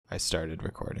I started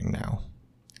recording now.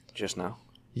 Just now.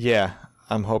 Yeah,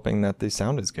 I'm hoping that the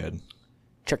sound is good.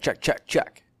 Check.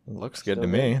 It looks good to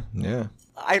me. Yeah.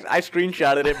 I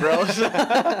screenshotted it, bro.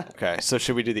 Okay, so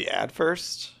should we do the ad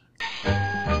first?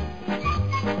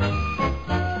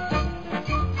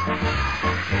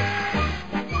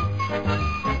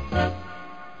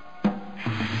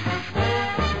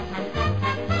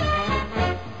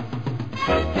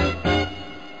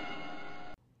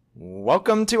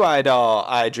 Welcome to iDoll.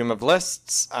 I Dream of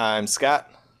Lists. I'm Scott.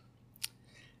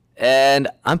 And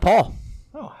I'm Paul.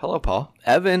 Oh, hello, Paul.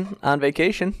 Evan on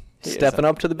vacation. He Stepping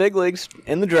up to the big leagues.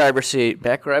 In the driver's seat.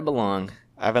 Back where I belong.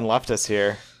 Evan left us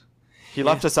here. He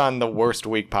left us on the worst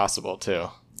week possible, too.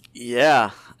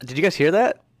 Yeah. Did you guys hear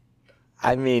that?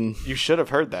 I mean, You should have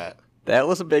heard that. that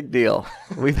was a big deal.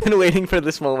 We've been waiting for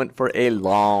this moment for a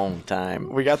long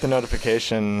time. We got the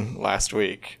notification last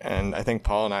week, and I think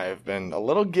Paul and I have been a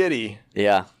little giddy.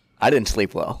 Yeah. I didn't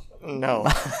sleep well. No.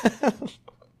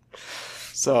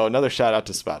 So another shout out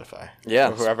to Spotify. Yeah.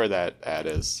 Or whoever that ad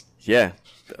is. Yeah.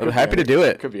 I'm happy to do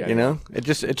it. Could be you anyone. know?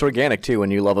 It's organic, too, when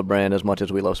you love a brand as much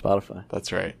as we love Spotify.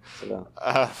 That's right. So,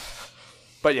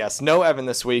 But yes, no Evan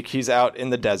this week. He's out in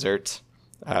the desert.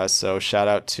 So shout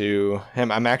out to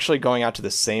him. I'm actually going out to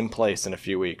the same place in a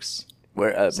few weeks.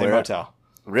 Same where hotel.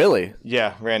 Really?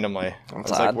 Yeah, randomly. I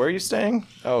was like, odd. where are you staying?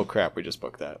 Oh, crap. We just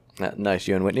booked that. Nice.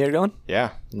 You and Whitney are going?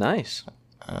 Yeah. Nice.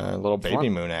 A little baby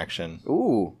moon action.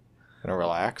 Ooh. Gonna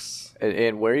relax.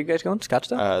 And where are you guys going?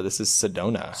 Scottsdale? This is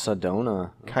Sedona.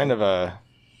 Sedona. Kind of a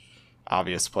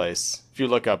obvious place. If you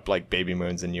look up like baby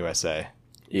moons in USA,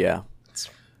 Yeah.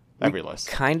 every list.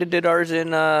 Kind of did ours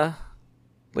in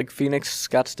like Phoenix,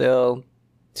 Scottsdale,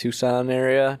 Tucson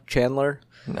area, Chandler.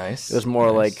 Nice. It was more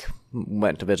Nice. like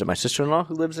went to visit my sister-in-law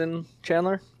who lives in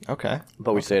Chandler, Okay.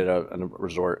 but we stayed at a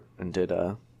resort and did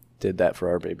that for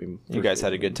our baby. You guys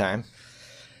had a good time.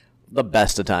 The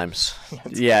best of times.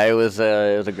 Yeah, it was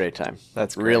a great time.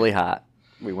 That's great. really hot.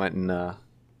 We went in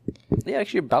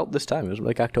actually about this time. It was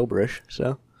like Octoberish.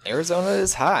 So Arizona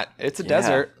is hot. It's a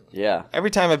desert. Yeah. Every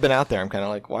time I've been out there, I'm kind of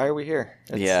like, why are we here?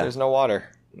 Yeah. There's no water.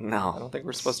 I No. don't think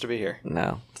we're supposed to be here.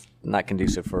 No. Not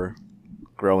conducive for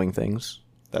growing things.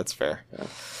 That's fair.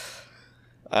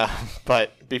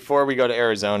 But before we go to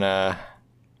Arizona,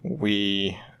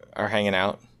 we are hanging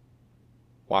out,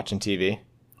 watching TV.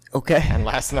 Okay. And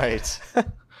last night,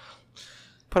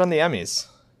 put on the Emmys.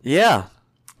 Yeah.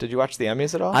 Did you watch the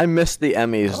Emmys at all? I missed the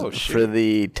Emmys Oh, shoot. for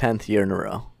the 10th year in a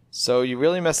row. So you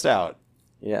really missed out.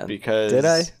 Yeah. Because Did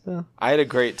I? I had a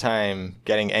great time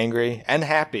getting angry and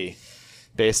happy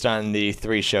based on the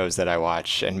 3 shows that I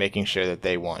watch and making sure that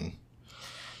they won.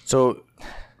 So,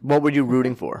 what were you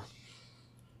rooting for?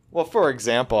 Well, for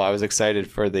example, I was excited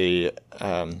for the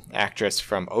actress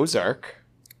from Ozark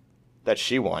that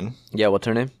she won. Yeah, what's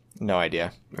her name? No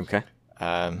idea. Okay.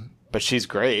 But she's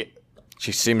great.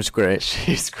 She seems great.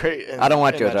 She's great. I don't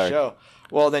watch in that Ozark. show.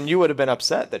 Well, then you would have been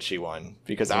upset that she won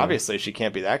because obviously she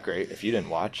can't be that great if you didn't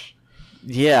watch.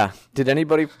 Yeah. Did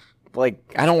anybody,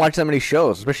 I don't watch that many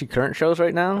shows, especially current shows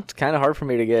right now. It's kind of hard for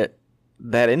me to get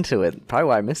that into it. Probably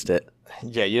why I missed it.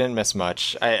 Yeah, you didn't miss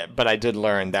much. But I did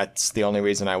learn that's the only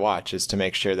reason I watch is to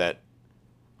make sure that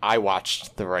I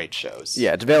watched the right shows.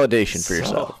 Yeah, it's validation for So-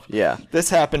 yourself. Yeah. This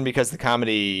happened because the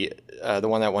comedy, the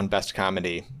one that won Best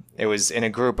Comedy, it was in a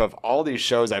group of all these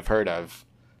shows I've heard of.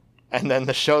 And then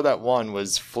the show that won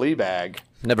was Fleabag.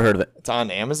 Never heard of it. It's on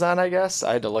Amazon, I guess.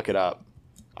 I had to look it up.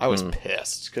 I was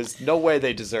pissed because no way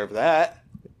they deserve that.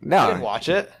 I didn't No. watch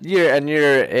it.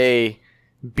 You're a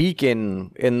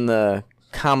beacon in the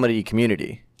comedy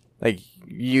community. Like,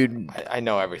 I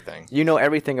know everything. you know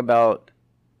everything about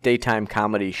daytime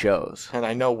comedy shows. And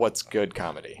I know what's good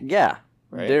comedy. Yeah,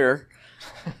 Right?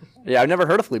 Yeah, I've never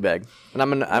heard of Fleabag, and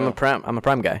I'm a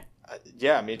Prime guy.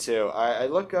 Yeah, me too. I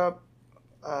look up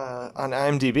on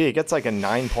IMDb. It gets like a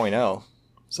 9.0.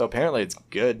 So apparently it's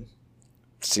good,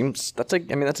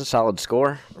 That's a solid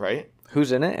score. right?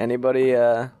 Who's in it? Anybody?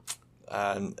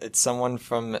 It's someone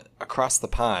from across the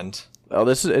pond. Oh,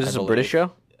 is this a believe. British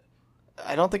show?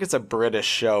 I don't think it's a British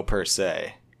show per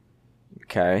se.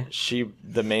 Okay.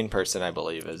 The main person, I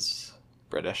believe, is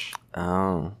British.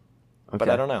 Oh. Okay. But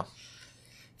I don't know.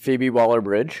 Phoebe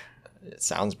Waller-Bridge. It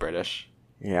sounds British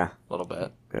Yeah. a little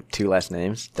bit. Got 2 last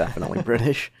names. Definitely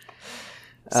British.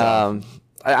 So,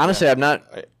 I've not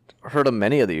heard of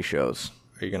many of these shows.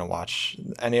 Are you going to watch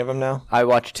any of them now? I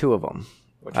watch 2 of them.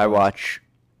 Which I ones? watch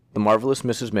The Marvelous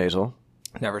Mrs. Maisel.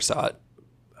 Never saw it.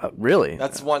 Really?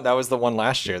 That was the one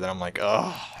last year that I'm like,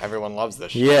 oh, everyone loves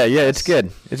this show. Yeah, it's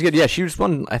good. It's good. Yeah,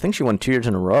 I think she won 2 years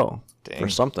in a row Dang. or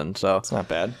something. So, It's not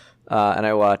bad. and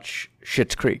I watch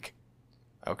Schitt's Creek.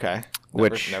 Okay.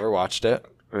 Which- Never watched it.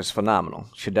 It was phenomenal.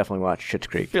 Should definitely watch Schitt's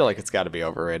I Creek. feel like it's got to be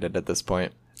overrated at this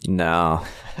point. No.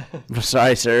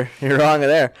 Sorry, sir. You're wrong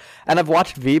there. And I've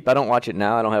watched Veep. I don't watch it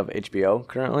now. I don't have HBO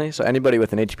currently. So anybody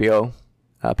with an HBO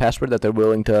password that they're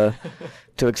willing to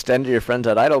extend to your friends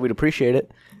at Idol, we'd appreciate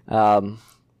it.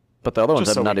 But the other ones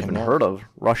Just so I've not we even can know. heard of.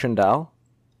 Russian Doll?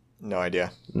 No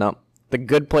idea. No. The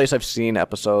Good Place, I've seen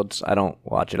episodes. I don't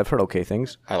watch it. I've heard okay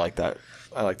things. I like that.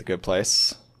 I like The Good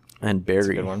Place. And It's a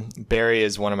Barry. good one. Barry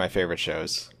is one of my favorite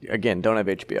shows. Again, don't have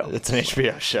HBO. It's an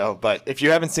HBO show, but if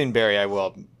you haven't seen Barry, I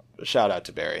will shout out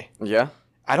to Barry. Yeah?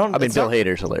 I don't. I mean, it's Bill not-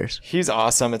 Hader's hilarious. He's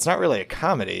awesome. It's not really a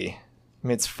comedy. I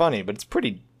mean, it's funny, but it's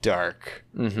pretty dark.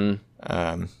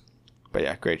 Mm-hmm. But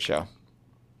yeah, great show.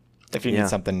 If you Yeah. need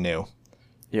something new,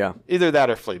 Yeah. either that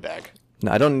or Fleabag.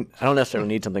 No, I don't necessarily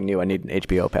need something new. I need an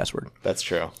HBO password. That's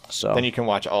true. So Then you can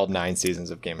watch all 9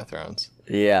 seasons of Game of Thrones.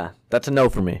 yeah, that's a no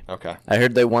for me. Okay. I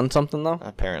heard they won something though.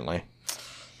 Apparently,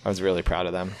 I was really proud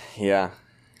of them. Yeah.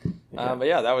 But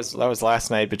yeah, that was last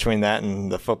night. Between that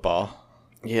and the football,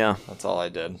 Yeah. that's all I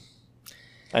did,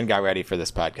 and got ready for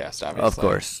this podcast. Obviously, Of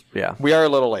course. Yeah. we are a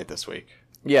little late this week.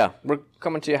 Yeah. We're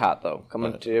coming to you hot though.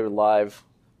 Coming to you live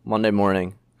Monday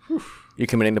morning. You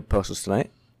committing to post this tonight?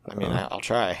 I mean, I'll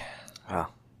try. Wow.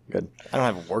 Good. I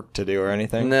don't have work to do or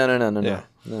anything. No. Yeah.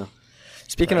 No.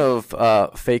 Speaking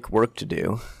of fake work to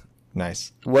do,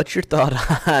 Nice. what's your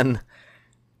thought on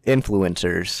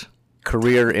influencers,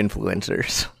 career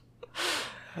influencers?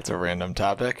 That's a random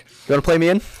topic. You want to play me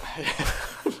in?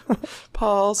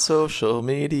 Paul's social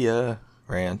media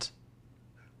rant.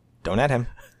 Don't at him.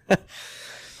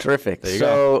 Terrific. you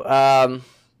So,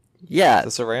 yeah, Is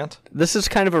this a rant? this is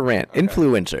kind of a rant.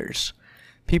 Influencers,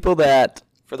 people that.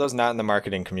 For those not in the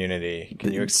marketing community,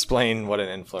 can you explain what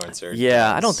an influencer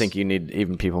Yeah, is? I don't think you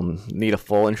people need a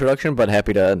full introduction, but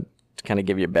happy to kind of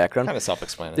give you a background. Kind of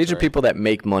self-explanatory. These are people that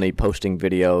make money posting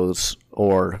videos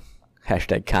or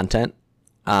hashtag content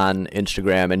on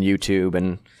Instagram and YouTube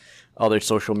and other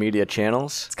social media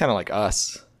channels. It's kind of like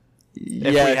us.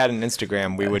 If we had an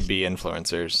Instagram, we would be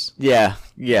influencers. Yeah.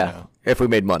 know. If we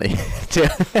made money,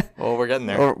 Well, we're getting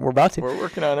there. or we're about to. We're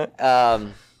working on it.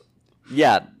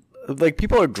 Yeah, like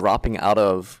people are dropping out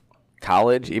of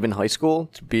college, even high school,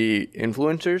 to be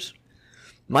influencers.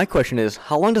 My question is,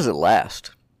 how long does it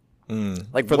last?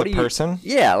 Like For what the do you- person?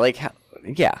 Yeah, like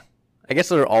yeah. I guess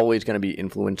there are always going to be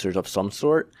influencers of some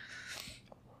sort,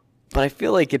 but I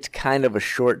feel like it's kind of a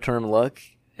short-term look,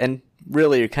 and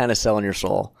really, you're kind of selling your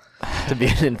soul to be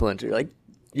an influencer. Like,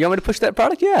 you want me to push that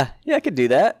product? Yeah, I could do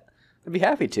that. I'd be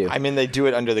happy to. I mean, they do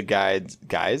it under the guise.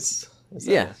 Is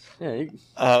that- yeah.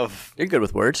 Of You're good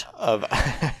with words.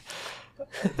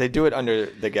 they do it under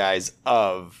the guise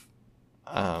of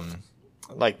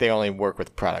like they only work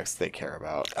with products they care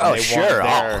about. And Oh, they sure.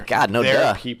 want Oh, God, no their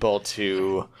duh. people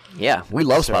to Yeah, we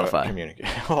love Spotify. communicate.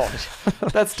 Oh,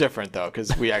 that's different though,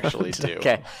 because we actually do.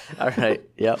 Okay. All right.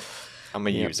 Yep. I'm a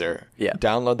user. Yeah.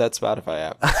 Download that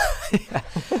Spotify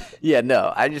app. Yeah,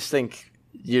 no, I just think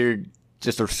you're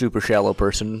just a super shallow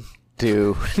person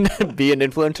to be an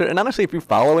influencer. And honestly, if you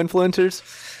follow influencers,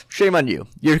 shame on you.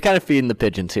 You're kind of feeding the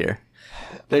pigeons here.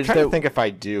 I'm trying to think if I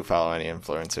do follow any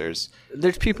influencers.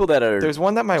 There's people that are. There's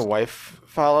one that my wife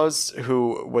follows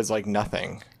who was like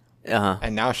nothing. Uh-huh.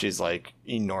 And now she's like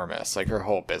enormous. Like her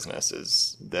whole business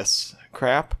is this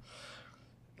crap.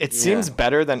 It seems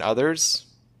better than others,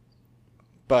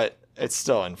 but it's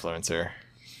still influencer.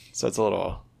 So it's a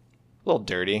little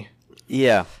dirty.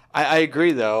 Yeah. I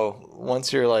agree though,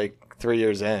 once you're like 3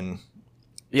 years in,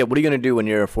 Yeah, what are you going to do when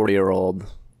you're a 40-year-old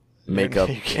makeup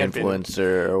You can't be-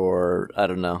 influencer or, I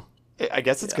don't know. I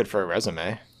guess it's good for a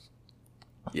resume.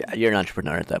 Yeah, you're an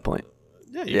entrepreneur at that point.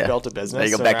 Yeah, you built a business. Now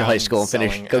you go back to high around school and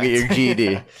finish. selling Go get your ads.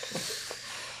 GED.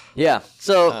 Yeah.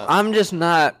 So I'm just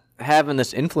not having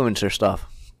this influencer stuff.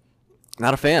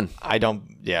 Not a fan. I don't,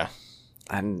 yeah.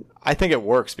 And I think it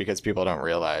works because people don't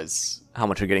realize, how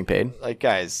much you're getting paid? like,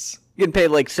 guys, You're getting paid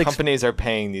like six. companies are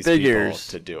paying these figures.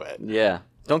 people to do it. Yeah.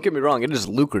 Don't get me wrong. It is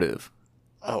lucrative.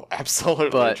 Oh, absolutely.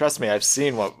 But- Trust me, I've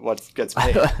seen what gets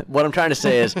paid. What I'm trying to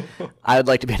say is, I would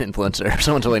like to be an influencer if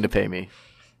someone's willing to pay me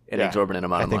an Yeah, exorbitant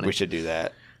amount I of think money. we should do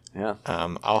that. Yeah.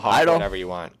 I'll hop Idle. whatever you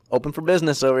want. Open for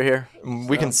business over here.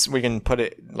 We can put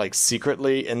it like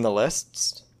secretly in the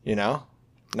lists. You know,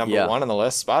 number Yeah. 1 on the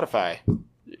list, Spotify.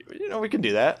 You know, we can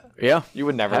do that. Yeah. You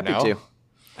would never Happy know. to.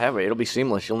 Happy. It'll be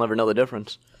seamless. You'll never know the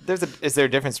difference. Is there a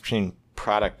difference between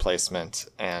product placement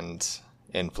and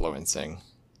influencing?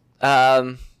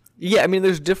 Yeah, I mean,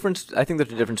 there's difference. I think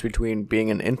there's a difference between being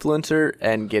an influencer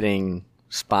and getting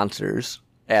sponsors,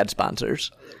 ad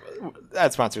sponsors.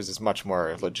 Ad sponsors is much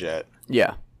more legit.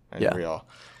 Yeah. and Yeah. real.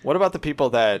 What about the people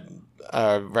that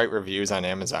write reviews on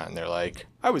Amazon? They're like,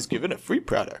 I was given a free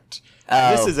product.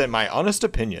 And this isn't my honest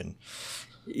opinion.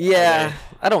 Yeah,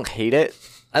 I don't hate it.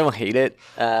 I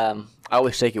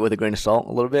always take it with a grain of salt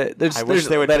a little bit. There's wish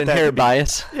they would that put that inherent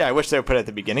bias. Yeah, I wish they would put it at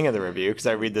the beginning of the review because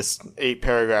I read this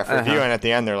 8-paragraph review and at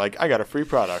the end they're like, I got a free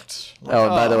product. Like, Oh,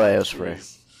 by the way, it was free.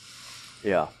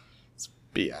 Yeah.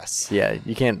 BS. Yeah,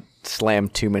 you can't slam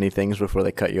too many things before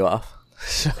they cut you off.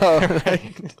 So,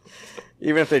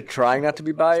 even if they're trying not to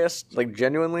be biased, like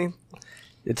genuinely,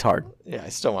 it's hard. Yeah, I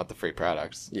still want the free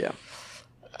products. Yeah.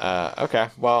 Okay,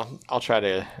 well, I'll try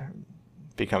to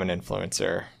become an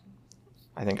influencer.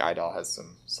 I think Idol has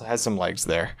some legs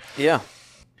there. Yeah.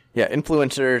 Yeah,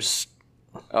 influencers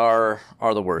are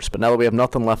the worst. But now that we have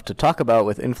nothing left to talk about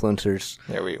with influencers,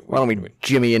 why don't we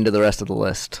jimmy into the rest of the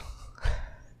list?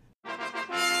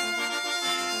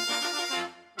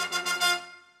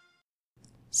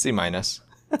 C-.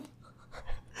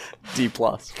 D+.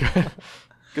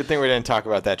 Good thing we didn't talk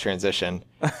about that transition.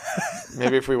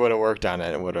 Maybe if we would have worked on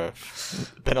it, it would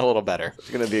have been a little better. It's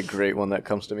going to be a great one that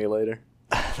comes to me later.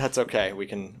 That's okay. We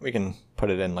can put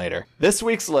it in later. This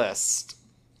week's list.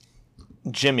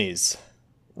 Jimmy's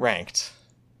ranked.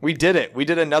 We did it. We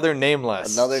did another name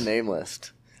list. Another name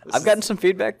list. I've gotten some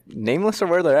feedback. Name lists are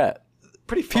where they're at.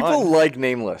 Pretty fun. People like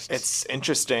name lists. It's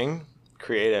interesting,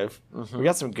 creative. Mm-hmm. We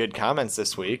got some good comments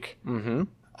this week.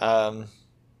 Mm-hmm.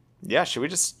 Yeah, should we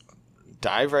just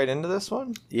dive right into this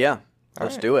one? Yeah.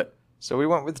 Let's do it. So we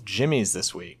went with Jimmy's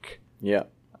this week. Yeah.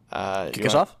 Kick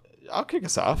us off? I'll kick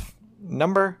us off.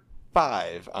 Number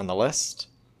 5 on the list,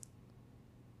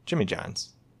 Jimmy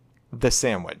John's. The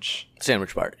sandwich.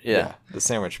 Sandwich part, yeah. The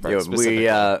sandwich part. We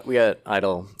at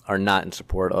Idol are not in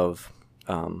support of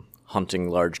hunting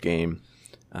large game,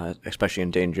 especially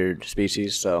endangered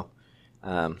species. So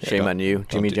shame on you,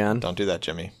 Jimmy John. Don't do that,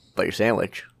 Jimmy. But your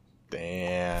sandwich.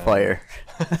 Damn. Fire.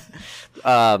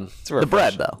 The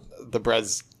bread, though. The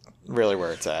bread's really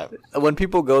where it's at. When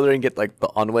people go there and get like the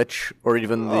unwich or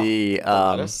even the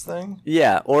lettuce thing?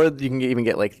 Yeah, or you can even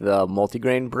get like the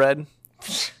multigrain bread.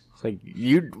 Like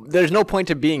there's no point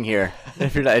to being here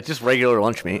if you're not. It's just regular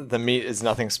lunch meat. The meat is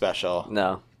nothing special.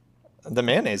 No. The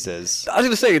mayonnaise is. I was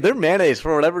gonna say their mayonnaise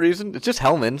for whatever reason. It's just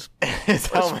Hellman's. It's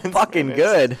Hellman's fucking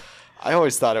mayonnaise. Good. I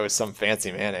always thought it was some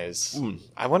fancy mayonnaise.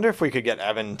 I wonder if we could get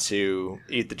Evan to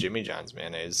eat the Jimmy John's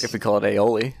mayonnaise. If we call it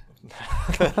aioli,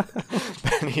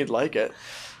 then he'd like it.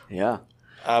 Yeah.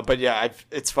 But yeah,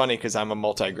 it's funny because I'm a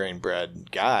multi-grain bread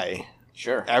guy.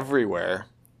 Sure. Everywhere.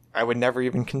 I would never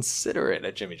even consider it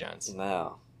at Jimmy John's.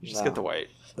 No. You just get the white.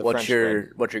 The What's French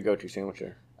your bread. go-to sandwich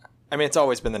here? I mean, it's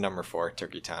always been the number 4,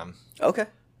 Turkey Tom. Okay.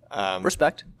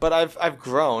 Respect. But I've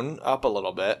grown up a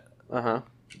little bit. Uh-huh.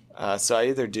 So I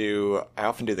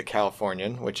often do the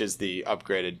Californian, which is the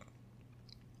upgraded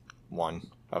one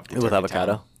of the With Turkey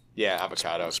avocado? Tom. Yeah,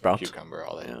 avocado, Sprouts? cucumber,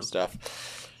 all that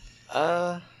stuff.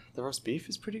 The roast beef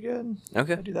is pretty good.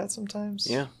 Okay. I do that sometimes.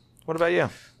 Yeah. What about you?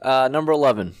 Number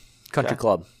 11, Country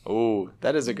Club. Ooh,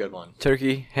 that is a good one.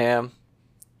 Turkey, ham,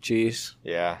 cheese,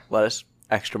 Yeah. lettuce,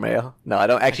 extra mayo. No, I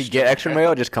don't actually get extra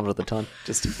mayo. It just comes with a ton.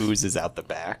 Just oozes out the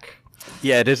back.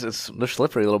 Yeah, it is. They're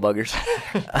slippery little buggers.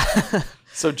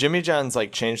 So Jimmy John's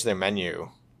like changed their menu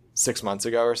 6 months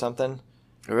ago or something.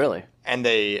 Really? And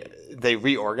they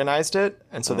reorganized it,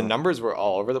 and so the numbers were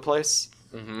all over the place.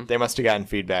 Mm-hmm. They must have gotten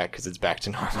feedback because it's back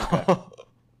to normal.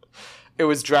 It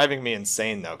was driving me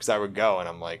insane though, because I would go and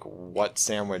I'm like, "What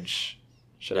sandwich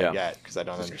should I get?" Because I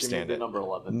don't understand it. Number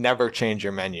 11. Never change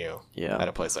your menu. Yeah. At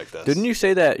a place like this. Didn't you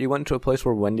say that you went to a place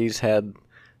where Wendy's had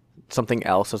something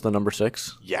else as the number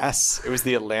 6? Yes, it was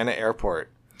the Atlanta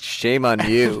airport. Shame on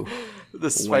you. The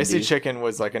spicy Wendy's. chicken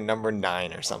was like a number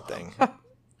 9 or something.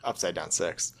 Upside down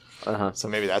 6. Uh-huh. So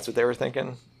maybe that's what they were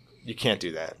thinking. You can't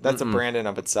do that. That's a brand in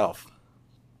of itself.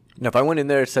 Now, if I went in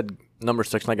there and said number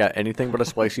 6 and I got anything but a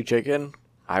spicy chicken,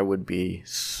 I would be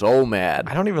so mad.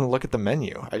 I don't even look at the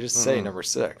menu. I just say number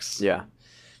 6. Yeah.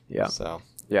 Yeah. So,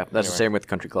 Yeah, that's the Anyway. same with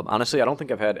Country Club. Honestly, I don't think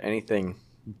I've had anything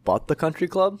but the Country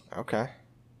Club okay.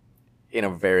 in a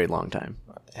very long time.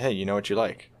 Hey, you know what you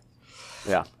like.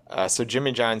 Yeah. So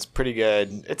Jimmy John's pretty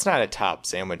good. It's not a top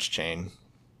sandwich chain,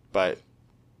 but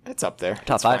it's up there.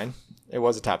 Top It's 5? fine. It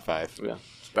was a top 5. Yeah.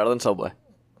 It's better than Subway.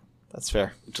 That's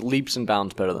fair. It's leaps and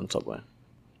bounds better than Subway.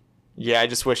 Yeah, I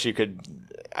just wish you could.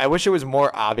 I wish it was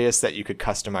more obvious that you could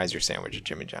customize your sandwich at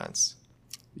Jimmy John's.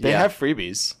 They have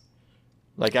freebies,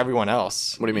 like everyone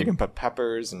else. What do you mean? You can put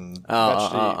peppers and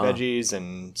veggies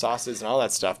and sauces and all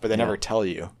that stuff, but they never tell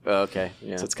you. Okay.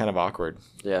 Yeah. So it's kind of awkward.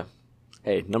 Yeah.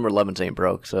 Hey, number 11's ain't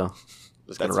broke, so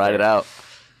just gonna That's ride fair. it out.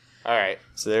 All right,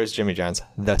 so there's Jimmy John's,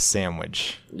 the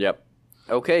sandwich. Yep.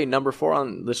 Okay, number 4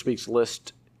 on this week's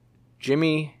list,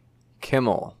 Jimmy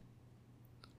Kimmel.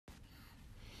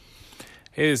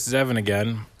 Hey, this is Evan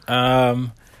again.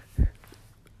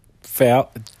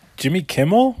 Jimmy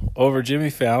Kimmel over Jimmy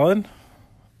Fallon?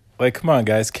 Like, come on,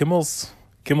 guys. Kimmel's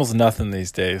nothing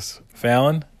these days.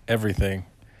 Fallon, everything.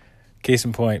 Case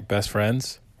in point, best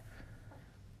friends.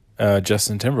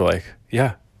 Justin Timberlake.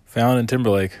 Yeah, Fallon and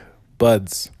Timberlake.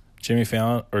 Buds. Jimmy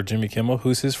Fallon or Jimmy Kimmel,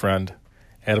 who's his friend?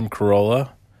 Adam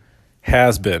Carolla.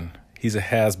 Has been. He's a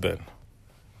has been.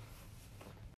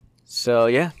 So,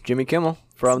 yeah, Jimmy Kimmel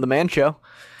from The Man Show.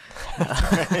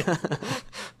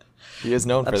 He is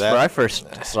known for that. That's where I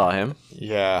first saw him.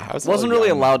 Yeah. I wasn't really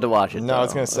allowed to watch it, No, though. I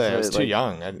was going to say, I was too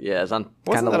young. Yeah, it was on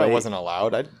Wasn't kind of that I late. wasn't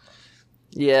allowed. I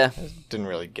Yeah. didn't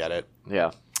really get it. Yeah.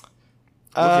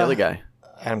 What's the other guy?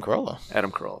 Adam Carolla.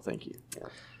 Adam Carolla, thank you.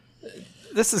 Yeah,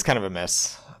 This is kind of a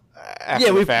miss.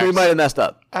 After we the fact, might have messed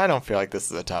up. I don't feel like this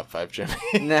is a top 5 Jimmy.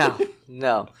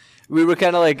 No. We were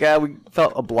kind of like, we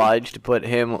felt obliged to put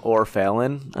him or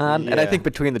Fallon on. And I Yeah. think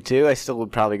between the two, I still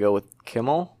would probably go with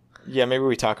Kimmel. Yeah, maybe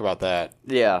we talk about that.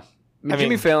 Yeah. I Jimmy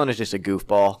mean, Fallon is just a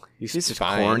goofball. He's just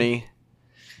fine. corny.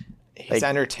 He's Like-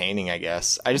 entertaining, I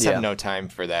guess. I just Yeah. have no time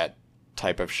for that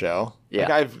type of show. Yeah.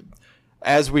 Like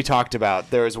as we talked about,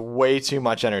 there is way too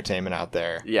much entertainment out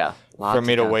there Yeah. for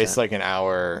me to waste like an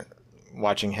hour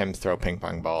watching him throw ping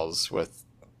pong balls with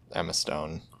Emma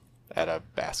Stone at a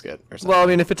basket or something. Well, I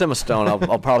mean, if it's Emma Stone,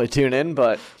 I'll probably tune in.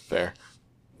 But Fair.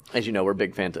 as you know, we're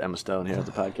big fans of Emma Stone here at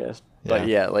the podcast. But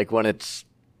Yeah. yeah, like when it's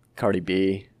Cardi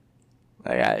B,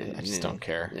 like, I just don't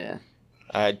care.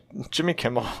 Yeah. Jimmy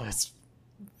Kimmel is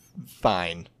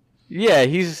fine. Yeah,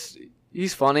 he's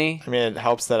funny. I mean, it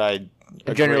helps that I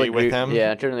I agree with him.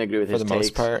 Yeah, I generally agree with for his the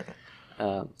most takes.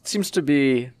 part. Seems to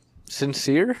be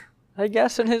sincere, I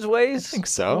guess, in his ways. I think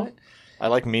so. Right? I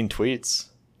like mean tweets.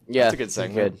 Yeah, That's a good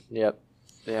segment. Good.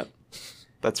 Yep.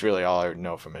 That's really all I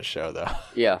know from his show, though.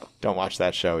 Yeah. Don't watch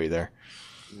that show either.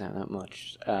 No, not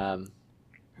much.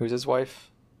 Who's his wife?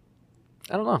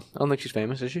 I don't know. I don't think she's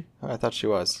famous, is she? Oh, I thought she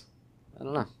was. I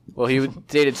don't know. Well, he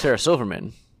dated Sarah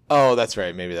Silverman, Oh, that's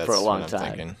right. Maybe that's For a long what I'm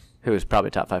time. thinking. who is probably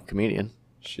a top 5 comedian.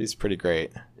 She's pretty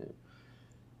great.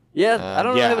 Yeah, I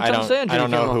don't really have a I ton to don't, say on I Jimmy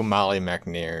don't know Kimmel. who Molly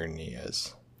McNerney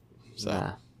is.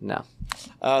 So, No.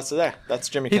 so there. That's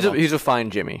Jimmy He's Kimmel. he's a fine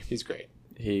Jimmy. He's great.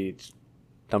 He's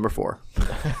number 4. An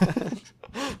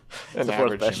the fourth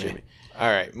average best Jimmy. Jimmy. All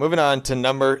right, moving on to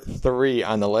number 3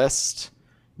 on the list,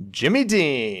 Jimmy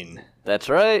Dean. That's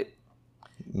right.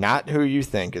 Not who you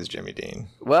think is Jimmy Dean.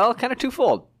 Well, kind of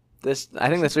twofold. I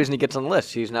think that's the reason he gets on the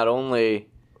list. He's not only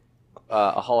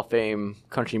a Hall of Fame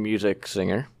country music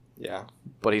singer, Yeah.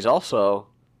 but he's also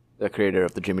the creator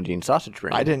of the Jimmy Dean sausage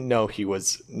ring. I didn't know he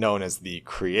was known as the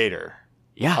creator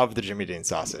Yeah. of the Jimmy Dean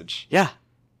sausage. Yeah.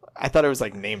 I thought it was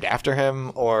like named after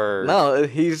him or No,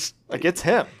 he's like it's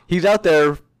him. out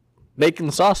there making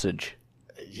the sausage.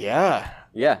 Yeah.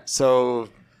 Yeah. So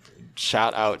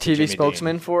shout out to TV Jimmy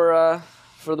spokesman Dean,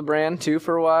 for the brand too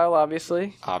for a while,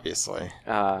 obviously. obviously.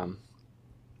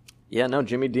 Yeah, no,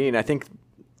 Jimmy Dean. I think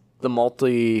the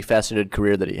multifaceted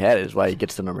career that he had is why he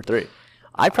gets to number 3.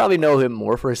 I probably know him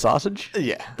more for his sausage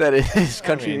Yeah. than his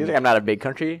country mean- music. I'm not a big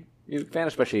country music fan,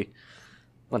 especially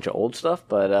a bunch of old stuff.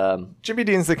 But Jimmy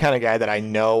Dean's the kind of guy that I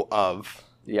know of,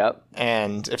 yep,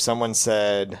 and if someone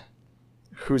said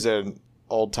who's an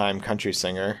old-time country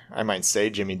singer, I might say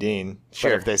Jimmy Dean.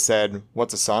 Sure. But if they said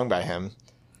what's a song by him,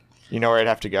 you know where I'd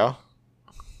have to go?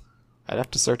 I'd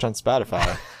have to search on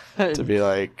Spotify to be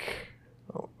like,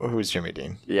 who's Jimmy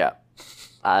Dean? yeah,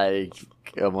 I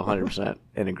am 100%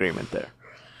 in agreement there.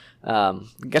 I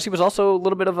guess he was also a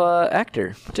little bit of a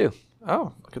actor too.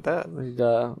 Oh, look at that. He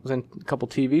was in a couple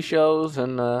TV shows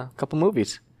and a couple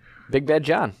movies. Big Bad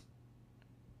John.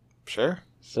 Sure.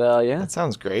 So yeah, That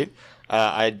sounds great.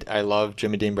 I love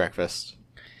Jimmy Dean breakfast.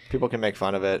 People can make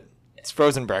fun of it. It's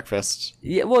frozen breakfast.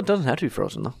 yeah. Well, it doesn't have to be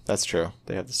frozen though. That's true.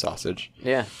 They have the sausage.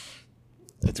 Yeah.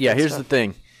 It's Yeah. good Here's stuff. the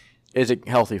thing: is it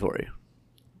healthy for you?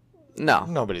 No.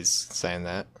 Nobody's saying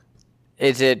that.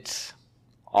 Is it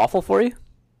awful for you?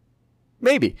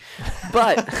 Maybe,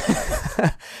 but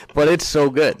but it's so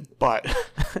good. But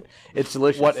It's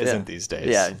delicious. what yeah. isn't these days?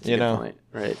 Yeah, it's a you good know. point.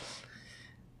 Right.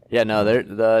 Yeah, no, they're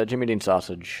the Jimmy Dean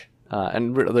sausage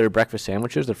and their breakfast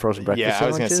sandwiches, the frozen breakfast Yeah, I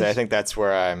was sandwiches. gonna say. I think that's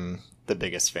where I'm the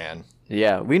biggest fan.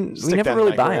 Yeah, we Stick that never in the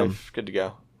really buy them. microwave. Good to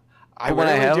go. I But when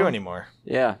I rarely have do 'em- anymore.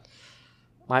 Yeah,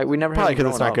 we never Probably had them because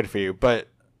it's growing not up. good for you, but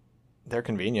they're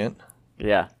convenient.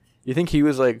 Yeah, you think he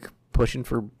was like pushing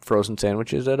for frozen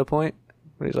sandwiches at a point?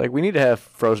 When he's like, we need to have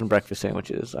frozen breakfast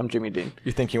sandwiches. I'm Jimmy Dean.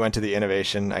 You think he went to the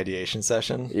innovation ideation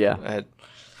session? Yeah. At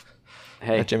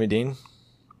Hey, Jimmy Dean.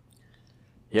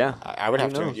 Yeah. I would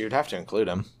have Who to. knows? You'd have to include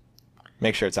him.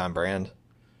 Make sure it's on brand.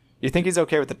 You think he's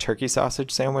okay with the turkey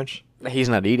sausage sandwich? He's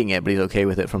not eating it, but he's okay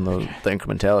with it from the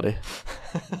incrementality.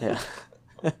 Yeah.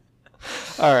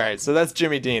 All right, so that's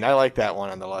Jimmy Dean. I like that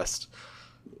one on the list.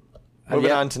 Moving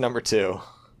Yep. on to number 2.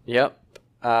 Yep.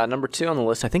 Number 2 on the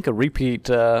list, I think a repeat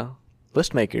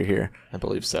list maker here. I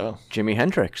believe so. Jimi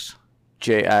Hendrix.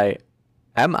 Jimi.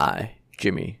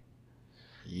 Jimmy.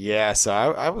 Yeah, so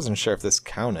I wasn't sure if this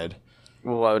counted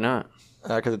Well, why not?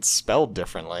 because it's spelled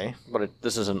differently. But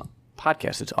this is a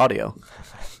podcast. It's audio.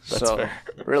 That's so fair.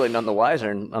 really none the wiser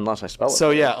unless I spell it.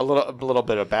 So yeah, a little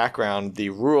bit of background. The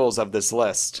rules of this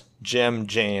list: Jim,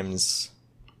 James.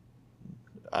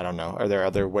 I don't know. Are there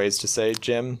other ways to say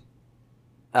Jim?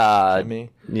 Jimmy?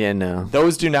 Yeah, no.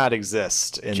 Those do not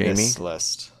exist in Jamie? this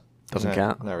list. Doesn't No,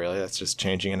 count. Not really. That's just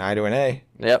changing an I to an A.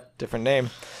 Yep. Different name.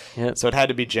 Yep. So it had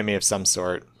to be Jimmy of some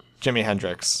sort. Jimi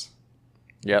Hendrix,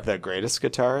 Yep. the greatest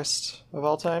guitarist of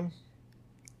all time.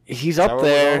 He's that up what we're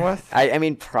there. going with? I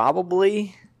mean,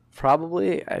 probably.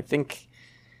 I think.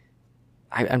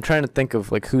 I'm trying to think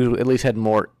of like who at least had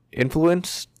more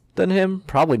influence than him.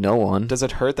 Probably no one. Does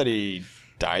it hurt that he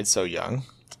died so young?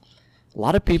 A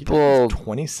lot of people.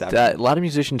 27. A lot of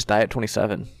musicians die at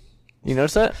 27. You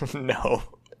notice that? No.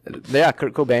 Yeah,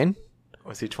 Kurt Cobain.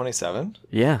 Was he 27?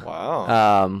 Yeah.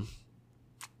 Wow.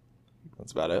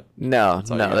 That's about it. No, all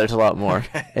you got. there's a lot more.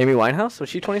 Amy Winehouse, was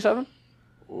she 27?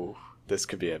 Ooh, this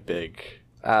could be a big.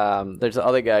 There's the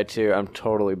other guy too. I'm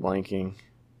totally blanking.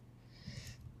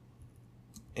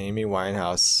 Amy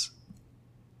Winehouse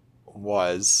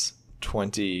was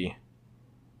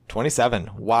 27.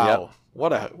 Wow. Yep.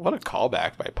 What a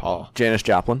callback by Paul. Janis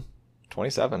Joplin,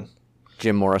 27.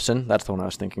 Jim Morrison. That's the one I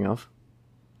was thinking of.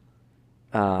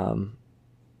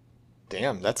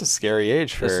 Damn, that's a scary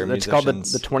age for It's musicians. called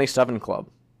the 27 Club.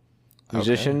 Okay.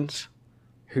 Musicians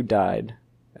who died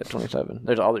at 27.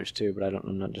 There's others too, but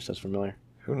I'm not just as familiar.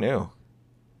 Who knew?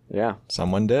 Yeah,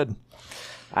 Someone did.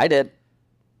 I did.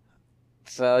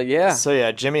 So yeah, So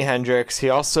yeah, Jimi Hendrix. He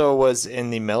also was in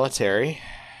the military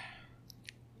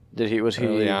was he?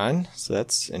 early on, so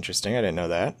that's interesting. I didn't know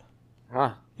that.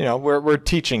 Huh. You know, we're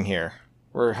teaching here.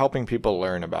 We're helping people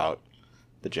learn about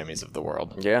the Jimmys of the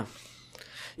world. Yeah.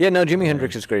 Yeah. No, Jimi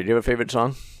Hendrix is great. Do you have a favorite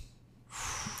song?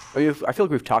 I feel like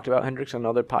we've talked about Hendrix on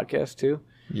other podcasts too.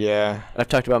 Yeah. I've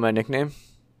talked about my nickname.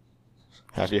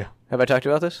 Have you? Have I talked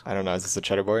about this? I don't know. Is this a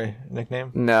Cheddar Boy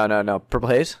nickname? No. Purple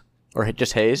Haze? Or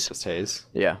just Haze? Just Haze.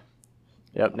 Yeah.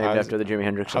 Yep, named I was- after the Jimi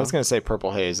Hendrix song. I was going to say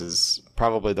Purple Haze is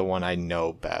probably the one I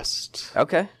know best.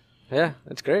 Okay. Yeah,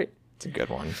 that's great. It's a good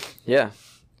one. Yeah.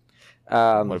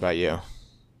 What about you?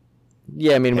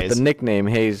 Yeah, I mean, with Haze? the nickname,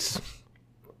 Haze.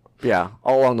 Yeah,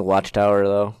 all along the Watchtower,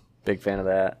 though. Big fan of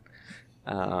that.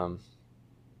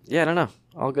 Yeah, I don't know.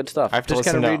 All good stuff. I have to Just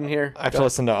kind listen of to, reading here. I have to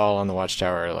listen to All on the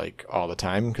Watchtower like all the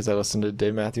time because I listen to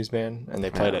Dave Matthews Band and they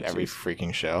play it Oh, at every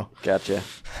freaking show. Gotcha.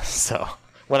 So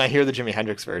when I hear the Jimi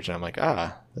Hendrix version, I'm like,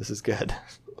 this is good.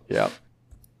 Yep.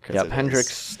 'Cause Yep. it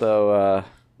Hendrix, though,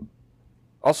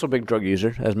 also a big drug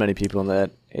user, as many people in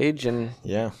that age, and is.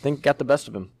 Yeah, I think got the best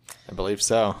of him. I believe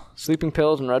so. Sleeping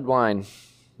pills and red wine.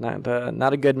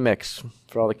 Not a good mix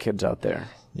for all the kids out there.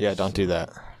 Yeah, don't do that.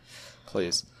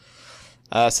 Please.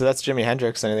 So that's Jimi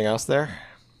Hendrix. Anything else there?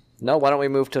 No, why don't we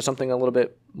move to something a little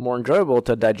bit more enjoyable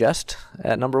to digest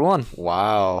at number 1?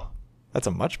 Wow. That's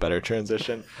a much better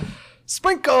transition.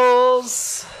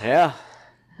 Sprinkles! Yeah.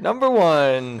 Number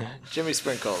 1, Jimmy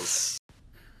Sprinkles.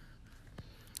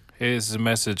 Hey, this is a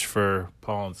message for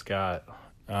Paul and Scott.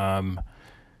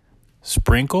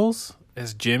 Sprinkles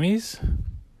as Jimmy's?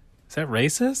 Is that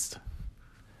racist?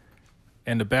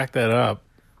 And to back that up,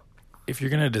 if you're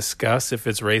going to discuss if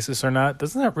it's racist or not,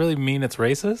 doesn't that really mean it's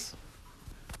racist?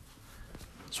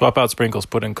 Swap out Sprinkles,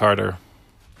 put in Carter.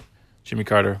 Jimmy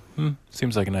Carter.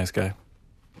 Seems like a nice guy.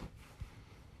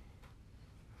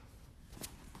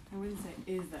 I wouldn't say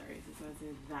is that racist. I would say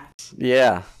that.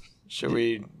 Yeah. Should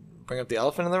we bring up the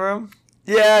elephant in the room?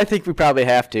 Yeah, I think we probably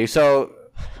have to. So,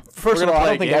 first of gonna all, I play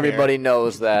a don't think game everybody here.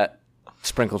 knows that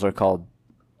sprinkles are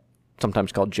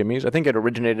sometimes called Jimmy's. I think it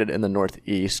originated in the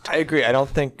Northeast. I agree. I don't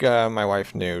think my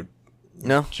wife knew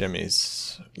No?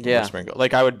 Jimmy's Yeah. sprinkle.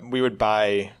 Like we would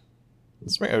buy.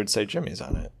 I would say Jimmy's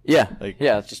on it. Yeah. Like-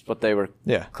 Yeah, it's just what they were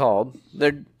Yeah. called.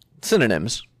 They're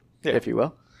synonyms, Yeah. if you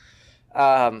will.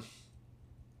 But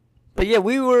yeah,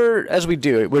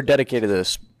 we're dedicated to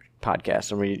this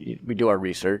podcast and we do our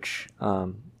research.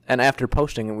 And after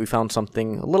posting it, we found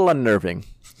something a little unnerving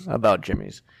about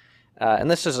Jimmy's.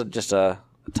 And this is just a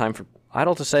time for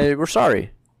Idol to say we're sorry,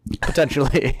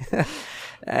 potentially.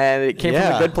 And it came from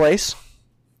Yeah. a good place.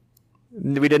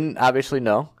 We didn't obviously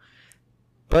know.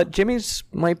 but Jimmy's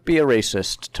might be a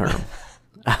racist term.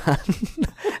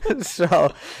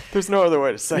 So There's no other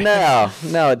way to say it.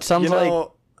 no, it sounds You know, like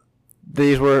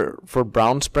these were for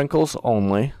brown sprinkles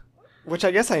only. which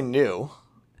I guess I knew.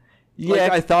 Yeah,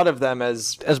 Like, I thought of them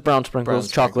as brown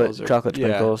sprinkles, chocolate sprinkles or-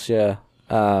 sprinkles. Yeah.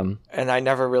 and I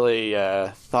never really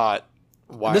thought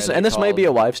why. This are they this might be a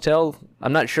called- wives' tale.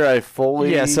 I'm not sure I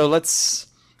fully. Yeah, so let's.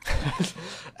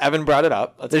 Evan brought it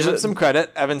up. Let's give him some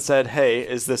credit. Evan said, "Hey,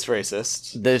 is this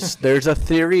racist?" there's a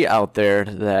theory out there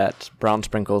that brown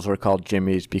sprinkles were called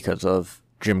Jimmy's because of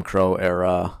Jim Crow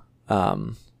era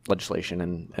legislation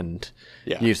and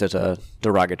Yeah. used as a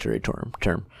derogatory term,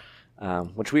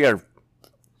 which we are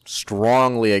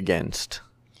strongly against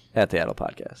at the Idle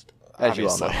Podcast, as you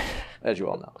all know. Obviously. As you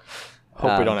all know.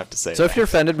 Hope we don't have to say. So that. if you're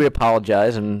offended, we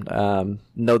apologize and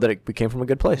know that we came from a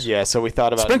good place. Yeah, so we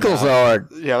thought about Sprinkles now- are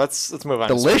Yeah, let's move on.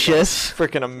 to delicious.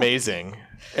 Sprinkles. Freaking amazing.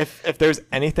 If there's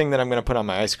anything that I'm gonna put on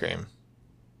my ice cream,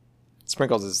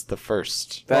 sprinkles is the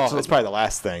first. That's It's probably the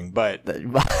last thing, but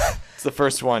it's the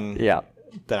first one. Yeah.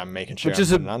 That I'm making sure. Which I'm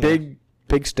is a putting on there.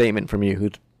 big statement from you,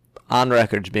 who's on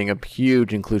record as being a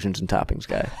huge inclusions and toppings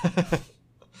guy.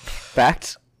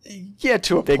 Facts? Yeah,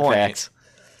 to a Big point. facts.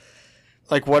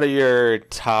 Like, what are your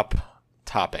top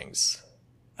toppings?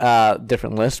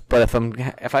 Different list, but if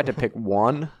I had to pick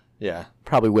one, Yeah.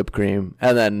 probably whipped cream,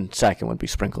 and then second would be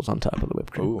sprinkles on top of the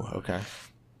whipped cream. Ooh, okay.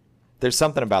 There's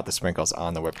something about the sprinkles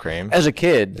on the whipped cream. As a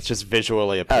kid, It's just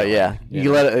visually oh appealing. yeah, you you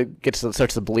know? let it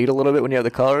starts to bleed a little bit when you have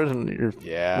the colors, and your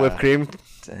Yeah. whipped cream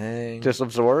Dang. just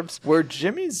absorbs. Were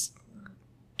Jimmy's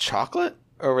chocolate,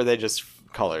 or were they just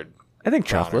colored? I think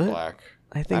brown or chocolate. black.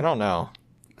 I think. I don't know.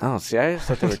 Oh, see, I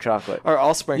thought they were chocolate. Are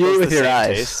all sprinkles You eat the with your same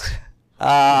eyes.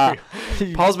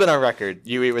 taste? Paul's been on record.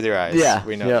 You eat with your eyes. Yeah,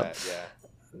 we know yep. that.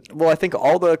 Yeah. Well, I think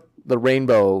all the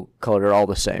rainbow colored are all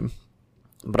the same,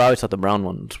 but I always thought the brown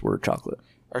ones were chocolate.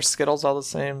 Are Skittles all the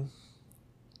same?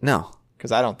 No,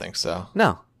 Because I don't think so.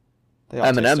 no. They all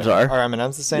M&Ms taste different. are. Are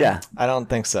M&Ms the same? Yeah. I don't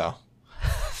think so.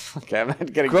 Okay, I'm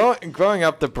not getting. Growing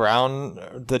up,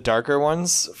 the darker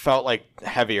ones felt like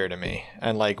heavier to me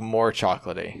and like more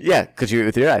chocolatey. Yeah, because you eat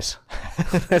with your eyes.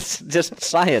 That's just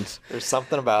science. There's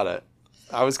something about it.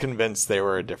 I was convinced they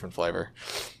were a different flavor.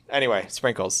 Anyway,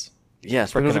 sprinkles. Yeah,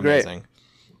 sprinkles Freaking are great. amazing.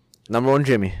 Number one,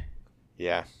 Jimmy.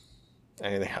 Yeah.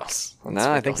 Anything else? on No,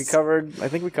 I think we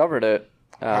sprinkles? covered it.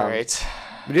 All right.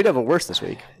 We did have a worst this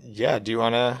week. Yeah. Do you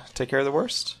want to take care of the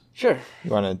worst? Sure.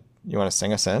 You want to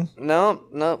sing us in? No.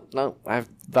 I've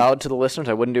vowed to the listeners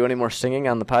I wouldn't do any more singing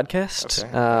on the podcast.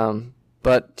 Okay.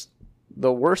 But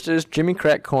the worst is Jimmy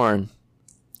Crack Corn,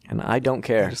 and I don't I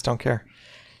care. just don't care.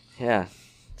 Yeah.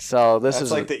 So this That's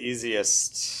is like the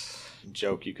easiest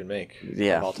joke you can make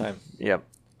Yeah. of all time. Yep.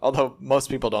 Although most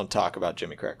people don't talk about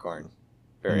Jimmy Crack Corn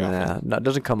very often. No, it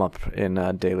doesn't come up in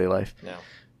daily life. No.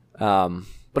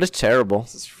 But it's terrible.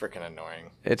 This is freaking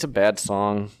annoying. It's a bad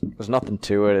song. There's nothing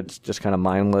to it. It's just kind of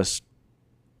mindless.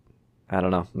 I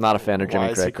don't know. Not a fan of Jimmy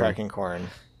Why is he Crack Corn. cracking corn?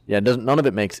 Yeah, it doesn't. None of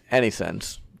it makes any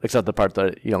sense except the part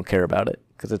that you don't care about it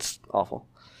because it's awful.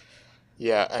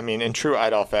 Yeah, I mean, in true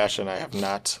Idol fashion, I have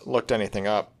not looked anything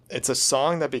up. It's a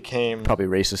song that became... Probably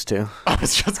racist too. I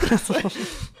was just going to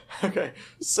say. Okay,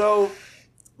 so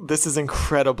this is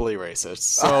incredibly racist.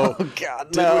 So,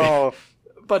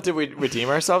 God, did we redeem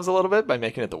ourselves a little bit by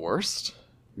making it the worst?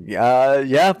 Yeah,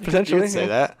 You potentially. would say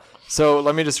that. So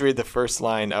let me just read the first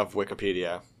line of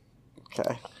Wikipedia.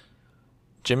 Okay.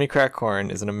 Jimmy Crack Corn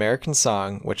is an American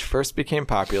song which first became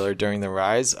popular during the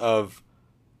rise of,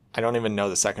 I don't even know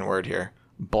the second word here,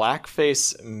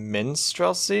 blackface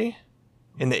minstrelsy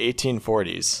in the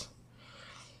 1840s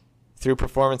through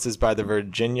performances by the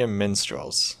Virginia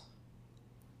Minstrels.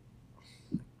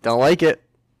 Don't like it.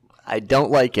 I don't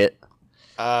like it.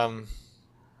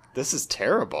 This is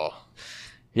terrible.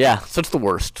 Yeah, so it's the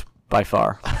worst by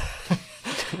far.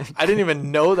 I didn't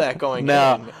even know that going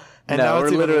No, in. And now we're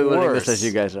it's even literally learning worse. this as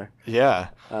you guys are. Yeah.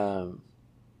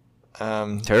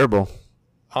 Terrible.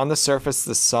 On the surface,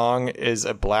 the song is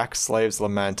a black slave's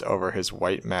lament over his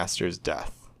white master's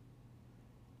death.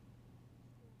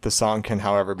 The song can,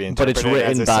 however, be But it's interpreted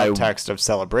as written a by- subtext of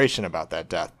celebration about that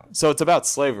death. So it's about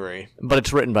slavery, But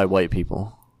it's written by white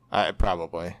people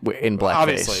probably. in blackface.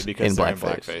 Obviously, because in they're in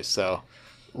blackface. So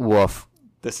Woof.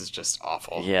 this is just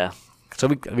awful. Yeah. So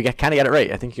we kind of got it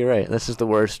right. I think you're right. This is the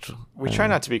worst. We try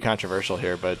not to be controversial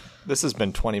here, but this has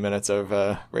been 20 minutes of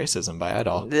racism by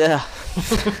Idol. Yeah.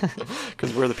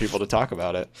 Because we're the people to talk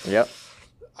about it. Yep.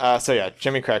 So yeah,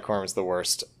 Jimmy Crack Corn was the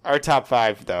worst. Our top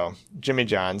five, though: Jimmy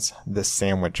John's, the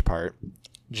sandwich part;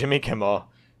 Jimmy Kimmel;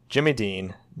 Jimmy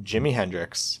Dean; Jimi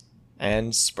Hendrix;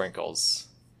 and Sprinkles.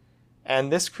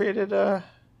 And this created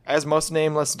as most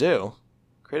nameless do,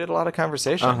 created a lot of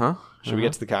conversation. Uh-huh. Should we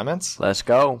get to the comments? Let's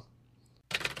go.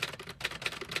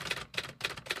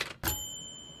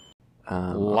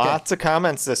 Lots of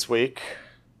comments this week.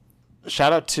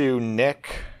 Shout out to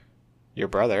Nick, your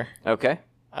brother. Okay.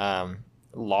 Long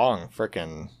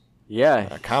frickin'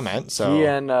 Yeah. comment. So He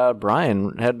and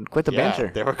Brian had quite the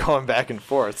banter. they were going back and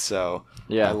forth. So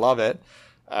Yeah. I love it.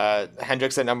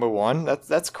 Hendricks at number 1.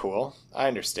 That's cool. I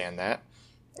understand that.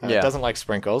 Yeah. Doesn't like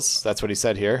sprinkles. That's what he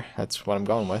said here. That's what I'm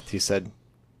going with. He said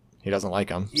he doesn't like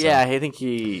them. Yeah, I think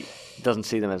he doesn't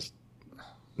see them as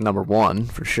number 1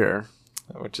 for sure.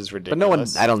 Which is But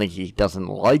ridiculous. I don't think he doesn't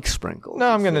like sprinkles.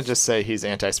 No, I'm going to just say he's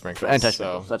anti-sprinkles.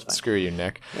 Anti-sprinkles, so that's fine. Screw you,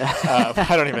 Nick. I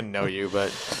don't even know you,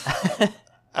 but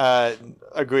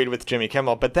agreed with Jimmy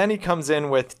Kimmel. But then he comes in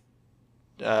with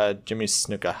Jimmy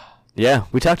Snuka. Yeah,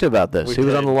 we talked about this. We He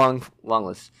was on did. the long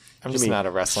list. I'm just Jimmy not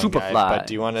a wrestling Superfly. guy, but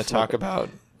do you want to talk about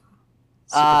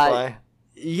Uh, Superfly?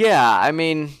 Yeah, I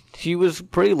mean, he was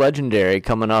pretty legendary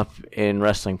coming up in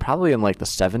wrestling. Probably in like the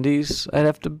 70s, I'd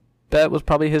have to bet was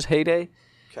probably his heyday.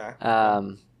 Okay.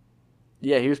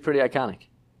 Yeah, he was pretty iconic.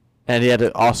 And he had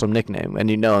an awesome nickname.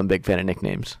 And I'm a big fan of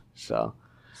nicknames. So,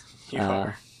 You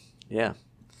are. yeah.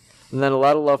 And then a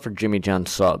lot of love for Jimmy John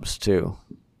subs, too.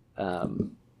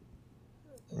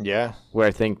 Yeah. Where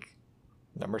I think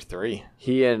Number 3.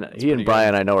 he and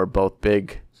Brian, I know, are both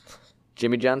big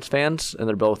Jimmy John's fans, and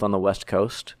they're both on the West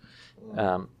Coast.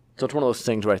 So it's one of those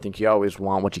things where I think you always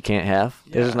want what you can't have.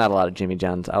 Yeah. There's not a lot of Jimmy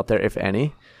Johns out there, if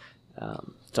any.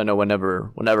 So I know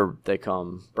whenever they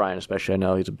come, Brian especially, I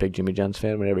know he's a big Jimmy John's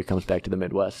fan. Whenever he comes back to the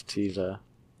Midwest, he's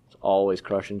always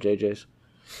crushing JJ's.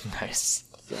 Nice.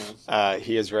 So.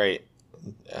 He is right.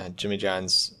 Jimmy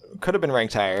John's could have been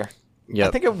ranked higher. Yep.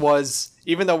 I think it was,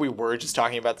 even though we were just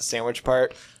talking about the sandwich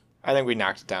part, I think we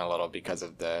knocked it down a little because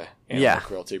of the animal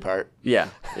cruelty part. Yeah.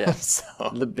 So,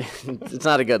 It's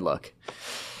not a good look.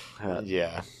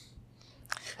 yeah.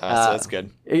 So that's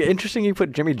good. Interesting you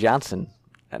put Jimmy Johnson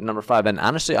at number 5. And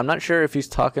honestly, I'm not sure if he's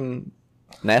talking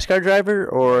NASCAR driver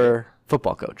or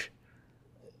football coach.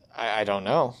 I don't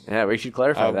know. Yeah, we should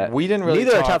clarify that. We didn't really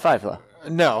Neither are talk- top 5, though.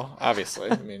 No, obviously.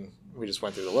 I mean, we just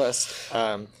went through the list.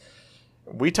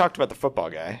 We talked about the football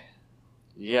guy,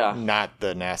 Yeah. not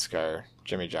the NASCAR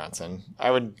Jimmy Johnson.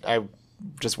 I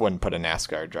just wouldn't put a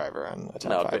NASCAR driver on a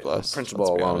top 5 list. Principle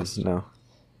let's be alone. honest.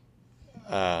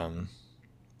 No.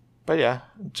 But yeah,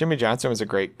 Jimmy Johnson was a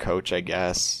great coach, I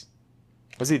guess.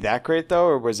 Was he that great though,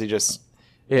 or was he just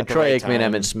Yeah, at the Troy right Aikman, time?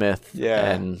 Emmett Smith,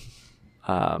 Yeah. and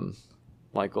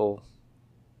Michael.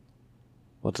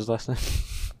 What's his last name?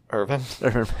 Irvin?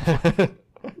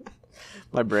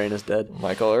 My brain is dead.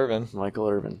 Michael Irvin. Michael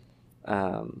Irvin.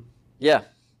 Yeah,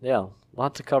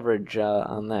 lots of coverage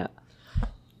on that.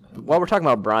 While we're talking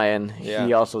about Brian, Yeah.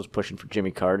 he also was pushing for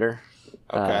Jimmy Carter.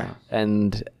 Okay.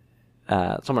 And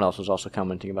someone else was also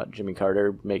commenting about Jimmy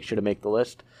Carter, make sure to make the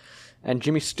list. And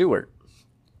Jimmy Stewart,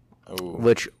 Ooh,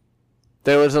 which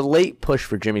there was a late push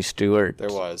for Jimmy Stewart. there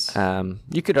was.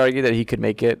 You could argue that he could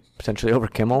make it potentially over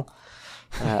Kimmel.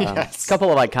 Yes. A couple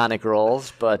of iconic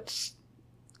roles, but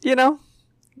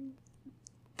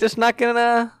just not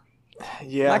gonna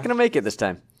make it this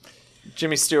time.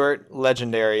 Jimmy Stewart,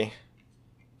 legendary.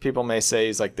 People may say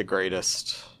he's like the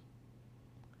greatest.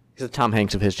 He's the Tom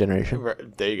Hanks of his generation.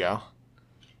 There you go.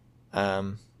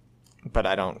 But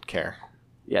I don't care.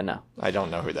 Yeah, no. I don't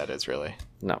know who that is really.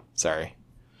 No. Sorry.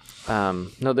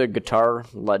 Another guitar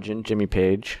legend, Jimmy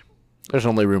Page. There's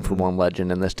only room for one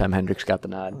legend, and this time Hendrix got the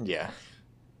nod. Yeah,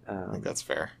 I think that's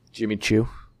fair. Jimmy Choo.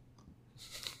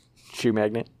 Shoe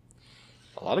magnet.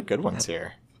 A lot of good ones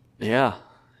here. Yeah.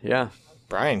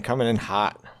 Brian coming in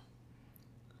hot.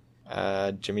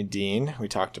 Jimmy Dean, we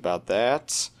talked about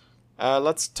that.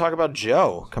 Let's talk about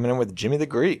Joe coming in with Jimmy the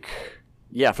Greek.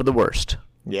 Yeah, for the worst,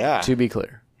 Yeah, to be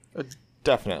clear.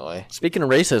 definitely. Speaking of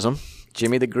racism,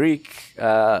 Jimmy the Greek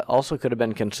also could have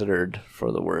been considered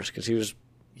for the worst because he was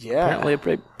Yeah, apparently a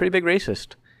pretty big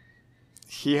racist.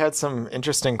 he had some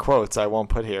interesting quotes I won't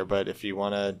put here, but if you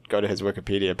want to go to his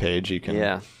Wikipedia page, you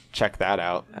can check that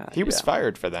out. He was yeah.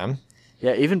 fired for them.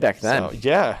 Yeah, even back then, So,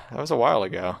 yeah, that was a while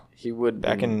ago. he would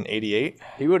Back in 88.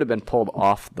 he would have been pulled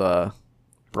off the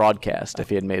broadcast if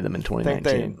he had made them in I think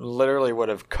they 2019. literally would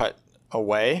have cut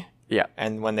away, Yeah,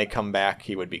 and when they come back,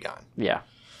 he would be gone. yeah,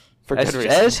 For as, good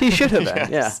reason. as he should have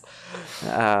been. Yes.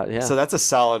 Yeah. So that's a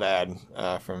solid ad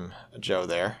from Joe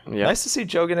there. Yeah. Nice to see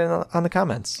Joe get in on the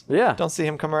comments. Yeah. Don't see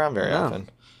him come around very No. often.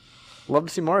 Love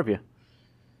to see more of you.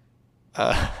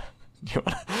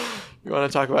 You want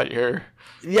to talk about your...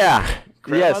 Yeah.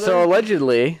 Yeah, so grandmother?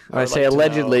 allegedly, I I would say like to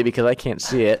allegedly know. because I can't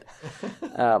see it,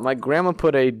 my grandma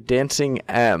put a dancing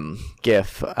M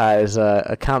gif as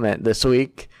a comment this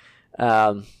week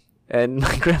And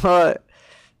my grandma,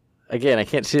 again, I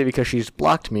can't see it because she's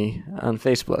blocked me on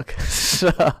Facebook.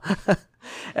 So,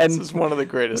 and This is one of the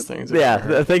greatest things I've yeah, ever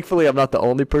heard. thankfully I'm not the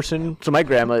only person. So my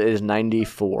grandma is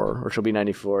 94, or she'll be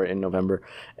 94 in November,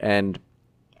 and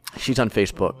she's on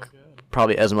Facebook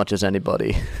probably as much as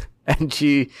anybody, and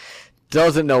she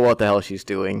doesn't know what the hell she's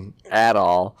doing at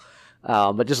all,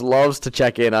 but just loves to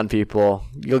check in on people.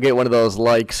 You'll get one of those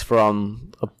likes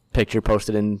from a picture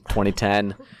posted in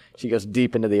 2010. She goes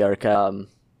deep into the archive.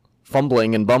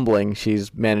 Fumbling and bumbling,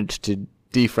 she's managed to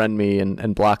defriend me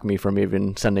and block me from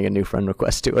even sending a new friend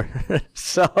request to her.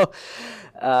 So,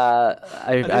 I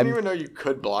didn't even know you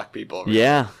could block people.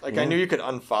 yeah, Like, yeah. I knew you could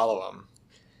unfollow them.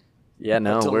 Yeah,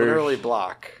 no, to we're literally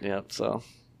block. Yep. So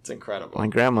It's incredible. my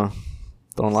grandma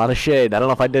throwing a lot of shade. I don't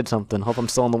know if I did something. Hope I'm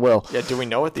still in the will. Yeah, do we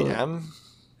know what the M?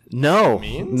 No,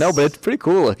 means? no, but it's pretty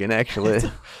cool looking actually.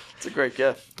 It's a great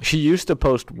gift. She used to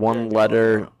post one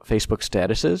letter Facebook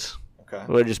statuses. Okay. It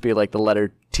would just be like the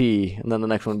letter T, and then the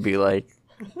next one would be like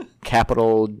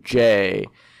capital J,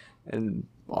 and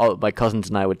all my cousins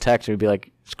and I would text. We'd be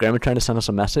like, "Is Grandma trying to send us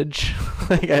a message?"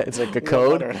 Like, it's like a One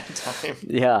code. letter at a time.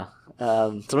 Yeah.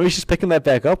 So maybe she's picking that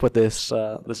back up with this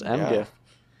this M Yeah. gift.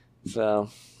 So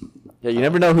yeah, you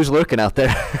never know who's lurking out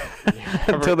there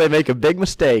until they make a big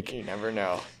mistake. You never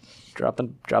know. Drop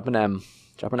an M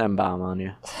bomb on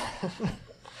you.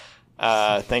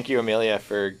 Thank you, Amelia,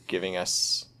 for giving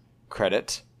us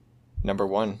credit. Number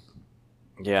 1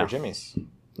 Yeah, for Jimmy's.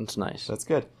 that's nice. That's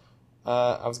good.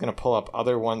 I was going to pull up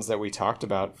other ones that we talked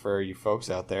about for you folks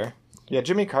out there. Yeah,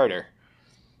 Jimmy Carter.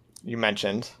 You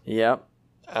mentioned. Yep.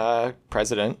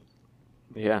 President.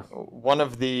 Yeah. One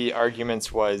of the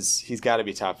arguments was he's got to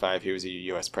be top 5. He was a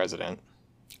U.S. president.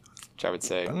 Which I would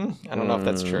say, I don't know if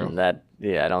that's true.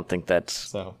 I don't think that's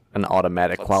So, an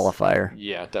automatic qualifier.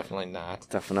 yeah, definitely not.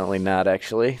 Definitely not,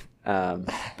 actually. But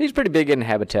he's pretty big in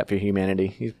Habitat for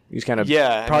Humanity. He's kind of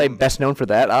Yeah, I probably mean- best known for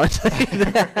that, honestly.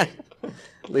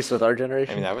 At least with our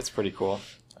generation. I mean, that was pretty cool.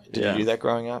 Did Yeah. you do that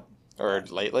growing up? Or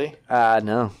lately?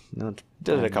 No.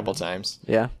 Did it a couple times.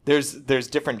 Yeah. There's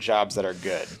different jobs that are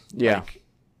good. Yeah. Like,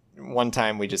 one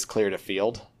time we just cleared a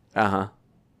field. Uh-huh.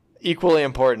 Equally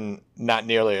important, not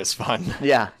nearly as fun.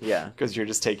 Yeah, yeah. Because you're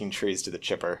just taking trees to the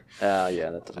chipper. Yeah,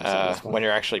 that doesn't sound as fun. When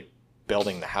you're actually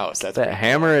building the house, that's That pretty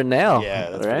hammer and nail.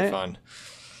 Yeah, that's right? pretty fun.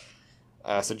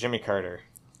 So Jimmy Carter.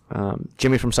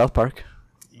 Jimmy from South Park.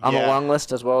 On the Yeah. long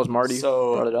list, as well as Marty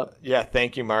brought it up. Yeah,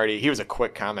 thank you, Marty. He was a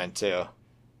quick comment, too.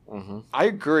 Mm-hmm. I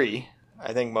agree.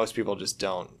 I think most people just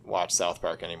don't watch South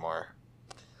Park anymore.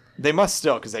 They must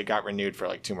still, because they got renewed for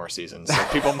like 2 more seasons. So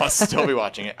people must still be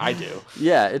watching it. I do.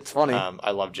 Yeah, it's funny.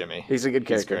 I love Jimmy. He's a good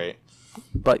He's character. great.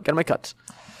 But got my cuts.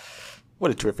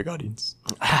 What a terrific audience.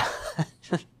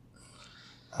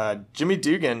 Jimmy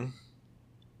Dugan.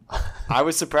 I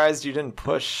was surprised you didn't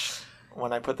push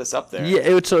when I put this up there. Yeah,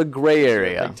 it's a gray You're a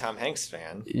area. big Tom Hanks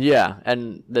fan. Yeah,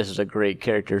 and this is a great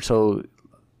character. So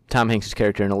Tom Hanks'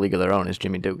 character in A League of Their Own is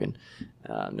Jimmy Dugan.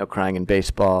 No crying in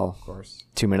baseball. Of course.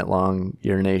 2-minute long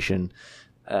urination.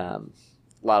 A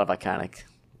lot of iconic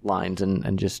lines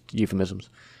and just euphemisms.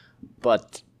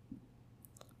 But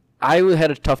I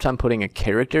had a tough time putting a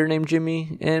character named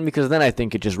Jimmy in, because then I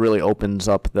think it just really opens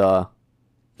up the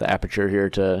aperture here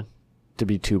to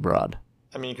be too broad.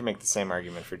 I mean, you can make the same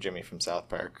argument for Jimmy from South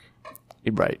Park.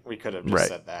 You're right. We could have just Right.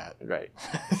 said that. Right.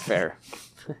 Fair.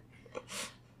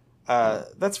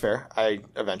 That's fair. I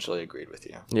eventually agreed with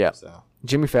you. Yeah. So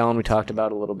Jimmy Fallon we talked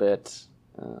about a little bit,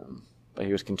 but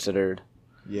he was considered.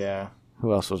 yeah.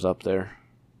 Who else was up there?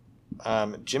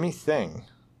 Jimmy Thing.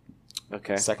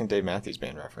 Okay. Second Dave Matthews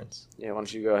Band reference. Yeah, why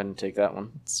don't you go ahead and take that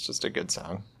one? It's just a good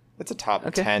song. It's a top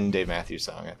Okay. 10 Dave Matthews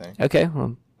song, I think. Okay,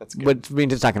 well, That's good. but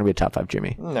means it's not going to be a top 5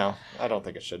 Jimmy. No, I don't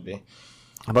think it should be.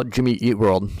 How about Jimmy Eat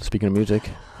World? Speaking of music,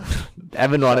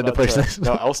 Evan wanted to push this.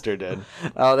 No, Elster did.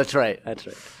 Oh, that's right. That's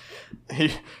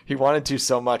right. He wanted to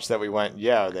so much that we went,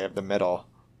 yeah, they have the middle.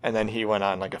 And then he went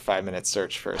on like a 5-minute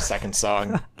search for a second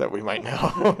song that we might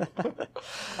know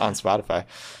on Spotify.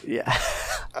 Yeah,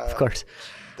 of course.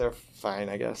 They're fine,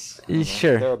 I guess. I don't know.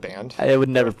 Sure. They're a band. I would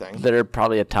never. They're a thing. They're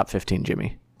probably a top 15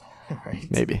 Jimmy, Right.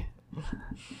 maybe.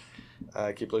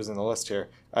 I keep losing the list here.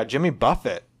 Jimmy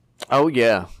Buffett. Oh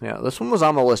yeah, yeah. This one was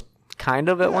on the list kind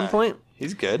of at one Yeah. point.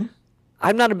 He's good.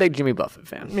 I'm not a big Jimmy Buffett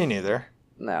fan. Me neither.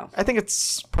 No. I think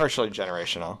it's partially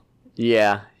generational.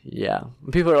 Yeah, yeah.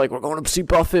 People are like, we're going to see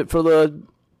Buffett for the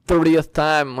 30th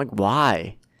time. I'm like,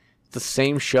 why? It's the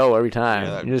same show every time.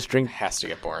 Yeah, that You just drink has to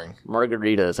get boring.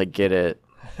 margaritas. I get it.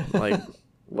 Like,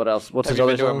 what else? What's Have his you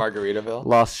other been to a song? Margaritaville?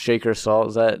 Lost Shaker Salt.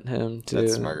 Is that him too?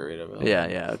 That's Margaritaville. Yeah,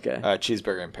 yeah, okay.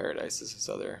 Cheeseburger in Paradise is his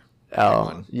other oh,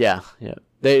 one. yeah, yeah.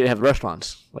 They have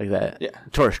restaurants like that. Yeah.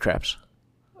 Tourist traps.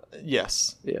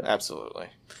 Yes. Yeah. Absolutely.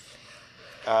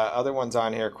 Other ones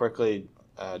on here quickly.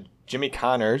 Jimmy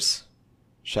Connors.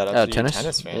 Shout out to you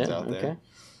tennis fans out there.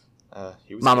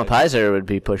 He was Mama good. Pizer would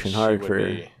be pushing She hard would for.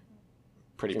 be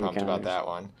pretty Jimmy pumped about Connors. that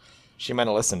one. She might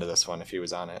have listened to this one if he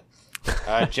was on it.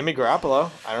 Jimmy Garoppolo.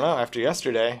 I don't know. After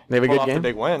yesterday, They have a pulled good off the game?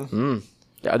 big win.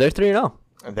 Yeah, they're 3-0.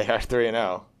 And they are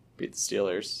 3-0. Beat the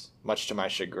Steelers. Much to my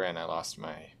chagrin, I lost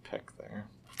my pick there.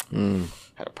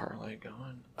 Had a parlay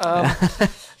going.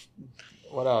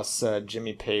 What else?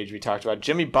 Jimmy Page we talked about.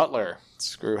 Jimmy Butler.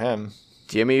 Screw him.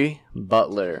 Jimmy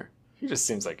Butler. He just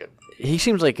seems like He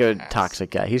seems like a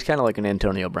toxic guy. He's kind of like an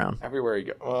Antonio Brown. everywhere he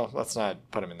goes. Well, let's not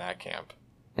put him in that camp.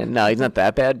 And no, he's not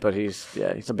that bad, but he's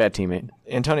a bad teammate.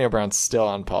 Antonio Brown's still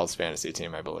on Paul's fantasy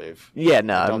team, I believe. Yeah,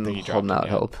 no, don't I'm think he dropped holding him out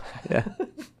yet. hope.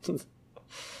 Yeah.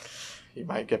 He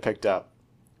might get picked up.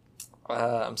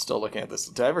 I'm still looking at this.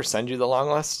 Did I ever send you the long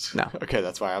list? No. Okay,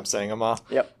 that's why I'm saying them all.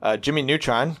 Yep. Jimmy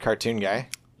Neutron, cartoon guy.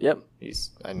 Yep.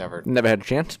 I never. Never had a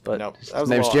chance, but Nope. his That was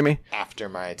a name's little Jimmy. after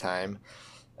my time.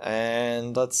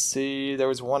 And let's see. There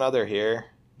was one other here.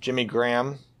 Jimmy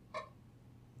Graham.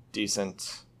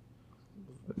 Decent.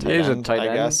 Yeah, he's a end, tight I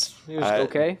end. guess. He was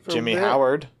okay for a Jimmy bit.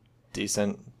 Howard.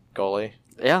 Decent goalie.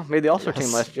 Yeah, made the All-Star Yes.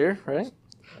 team last year, right?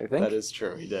 I think. That is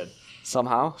true. He did.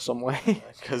 Somehow, some way.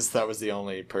 Because that was the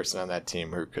only person on that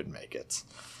team who could make it.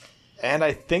 And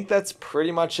I think that's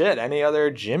pretty much it. Any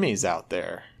other Jimmys out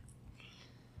there?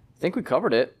 I think we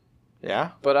covered it,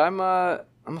 Yeah? but I'm a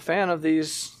fan of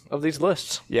these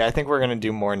lists. Yeah, I think we're going to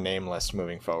do more name lists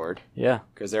moving forward Yeah.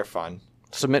 because they're fun.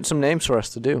 Submit some names for us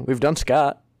to do. We've done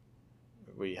Scott.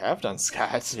 We have done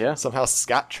Scott. Yeah. Somehow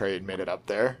Scott trade made it up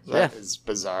there. That Yeah. is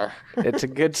bizarre. It's a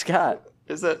good Scott.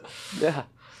 Is it? Yeah.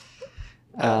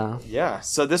 Yeah.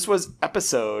 So this was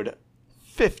episode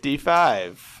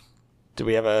 55. Do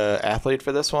we have a athlete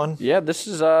for this one? Yeah, this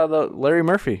is the Larry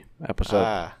Murphy episode.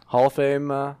 Ah. Hall of Fame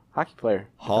hockey player.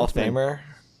 Hall of Defenseman. Famer.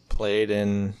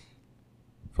 Played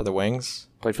for the Wings.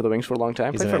 Played for the Wings for a long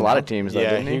time. He's Played an for a lot of annou- teams, though,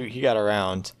 Yeah, didn't he? he got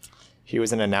around. He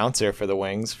was an announcer for the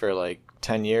Wings for like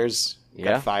 10 years.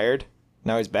 Yeah. Got fired.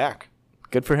 Now he's back.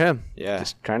 Good for him. Yeah.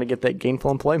 Just trying to get that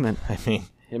gainful employment. I mean,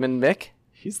 Him and Mick.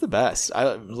 he's the best.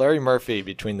 Larry Murphy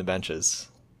between the benches.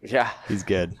 Yeah. He's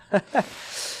good.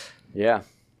 Yeah.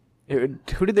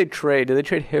 Who did they trade? Did they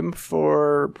trade him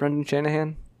for Brendan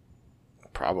Shanahan?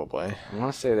 Probably. I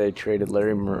want to say they traded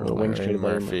Larry Murphy. The Wings Larry traded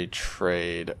Larry Murphy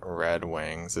trade Red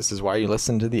Wings. This is why you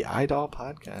listen to the Idol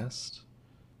podcast.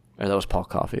 Or that was Paul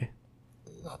Coffey.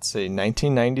 Let's see.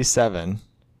 1997,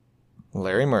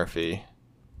 Larry Murphy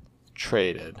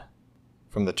traded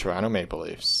from the Toronto Maple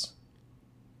Leafs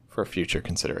for future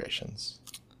considerations.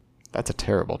 That's a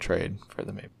terrible trade for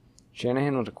the Maple.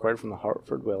 Shanahan was acquired from the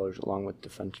Hartford Whalers along with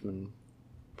defenseman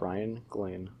Brian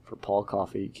Glynn for Paul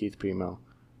Coffey, Keith Primo,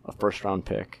 a first-round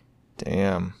pick.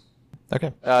 Damn.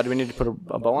 Okay. Do we need to put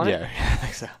a bow on it? Yeah, I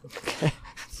think so. Okay.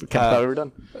 We kind of thought we were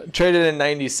done. Traded in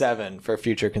 97 for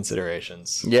future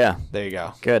considerations. Yeah. There you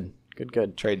go. Good.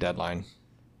 Good. Trade deadline.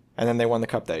 And then they won the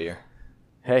cup that year.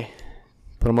 Hey,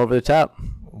 put them over the top.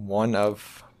 One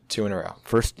of two in a row.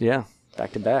 First, yeah,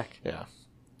 back to back.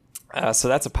 Yeah. So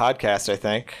that's a podcast, I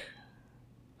think.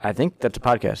 I think that's a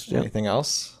podcast. Yeah. Anything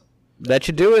else? That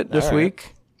should do it this All right.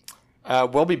 week.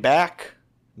 We'll be back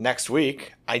next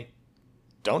week. I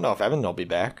don't know if Evan will be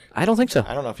back. I don't think so.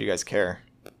 I don't know if you guys care.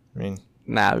 I mean,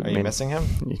 Nah, are you missing him? I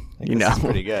think you this know. is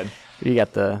pretty good. You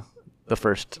got the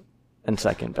first and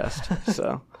second best.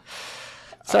 So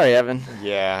sorry, Evan.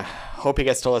 Yeah. Hope he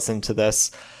gets to listen to this.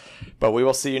 But we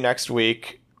will see you next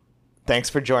week. Thanks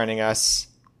for joining us.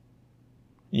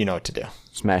 You know what to do.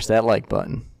 Smash that like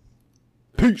button.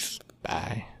 Peace.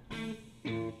 Bye.